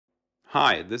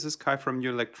Hi, this is Kai from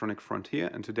New Electronic Frontier,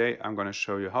 and today I'm going to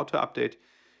show you how to update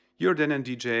your Denon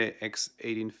DJ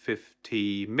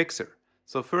X1850 mixer.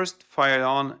 So first, fire it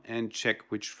on and check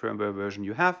which firmware version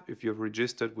you have. If you've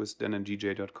registered with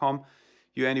denondj.com,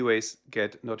 you anyways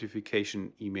get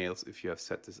notification emails if you have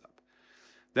set this up.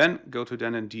 Then go to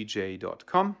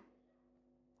denondj.com.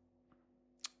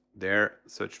 There,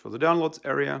 search for the downloads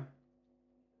area.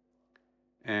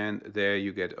 And there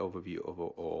you get overview over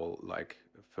all like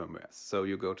firmwares. So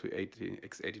you go to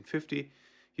X1850,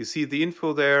 you see the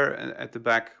info there at the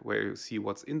back where you see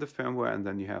what's in the firmware, and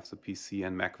then you have the PC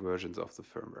and Mac versions of the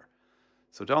firmware.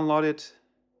 So download it.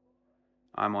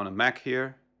 I'm on a Mac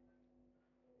here.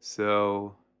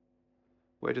 So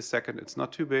wait a second, it's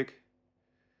not too big.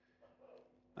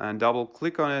 And double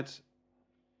click on it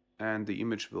and the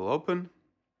image will open.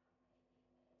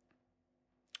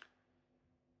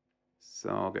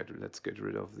 So let's get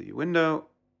rid of the window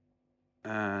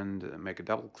and make a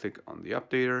double click on the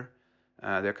updater.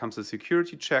 There comes a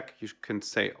security check. You can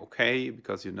say OK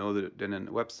because you know the Denon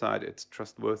website, it's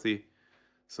trustworthy.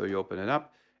 So you open it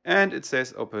up and it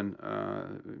says open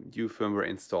new firmware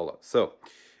installer. So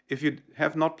if you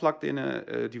have not plugged in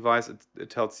a device, it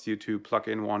tells you to plug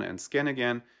in one and scan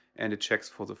again, and it checks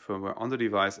for the firmware on the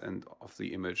device and of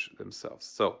the image themselves.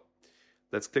 So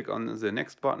let's click on the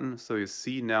next button. So you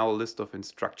see now a list of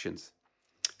instructions.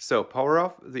 So power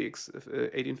off the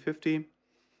X1850.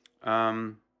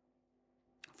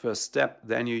 First step,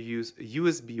 then you use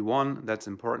USB 1. That's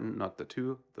important, not the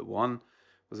 2, the 1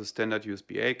 with a standard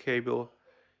USB-A cable.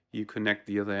 You connect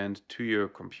the other end to your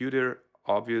computer,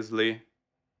 obviously.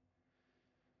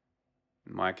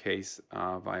 In my case,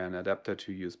 via an adapter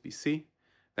to USB-C.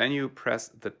 Then you press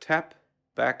the tab,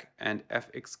 back, and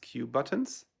FXQ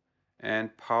buttons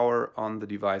and power on the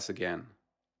device again.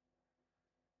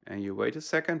 And you wait a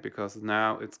second because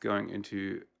now it's going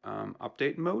into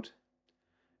update mode.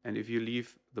 And if you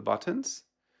leave the buttons,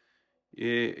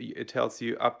 it tells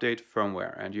you update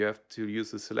firmware, and you have to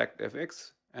use the select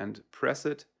FX and press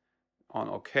it on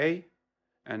OK.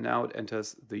 And now it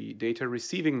enters the data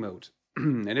receiving mode.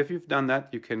 And if you've done that,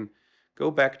 you can go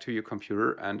back to your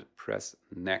computer and press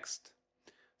next.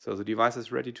 So the device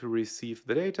is ready to receive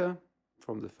the data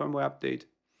from the firmware update.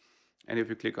 And if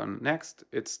you click on next,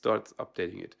 it starts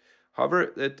updating it.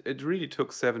 However, it really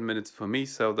took 7 minutes for me.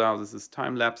 So now this is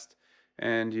time-lapsed.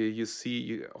 And you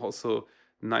see also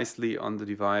nicely on the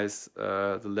device,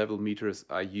 the level meters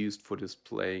are used for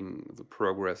displaying the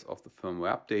progress of the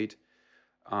firmware update,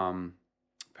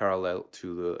 parallel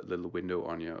to the little window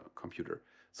on your computer.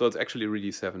 So it's actually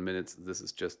really 7 minutes. This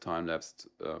is just time-lapsed.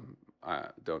 I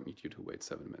don't need you to wait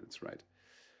 7 minutes, right?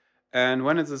 And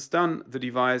when it is done, the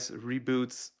device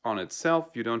reboots on itself.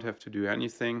 You don't have to do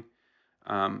anything.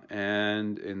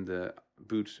 And in the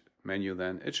boot menu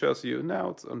then, it shows you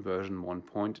now it's on version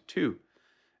 1.2.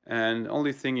 And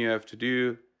only thing you have to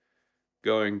do,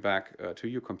 going back to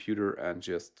your computer and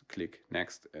just click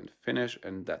next and finish,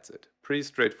 and that's it. Pretty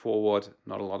straightforward,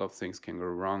 not a lot of things can go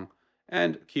wrong,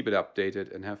 and keep it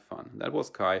updated and have fun. That was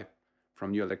Kai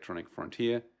from New Electronic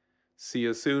Frontier. See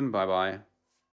you soon, bye bye.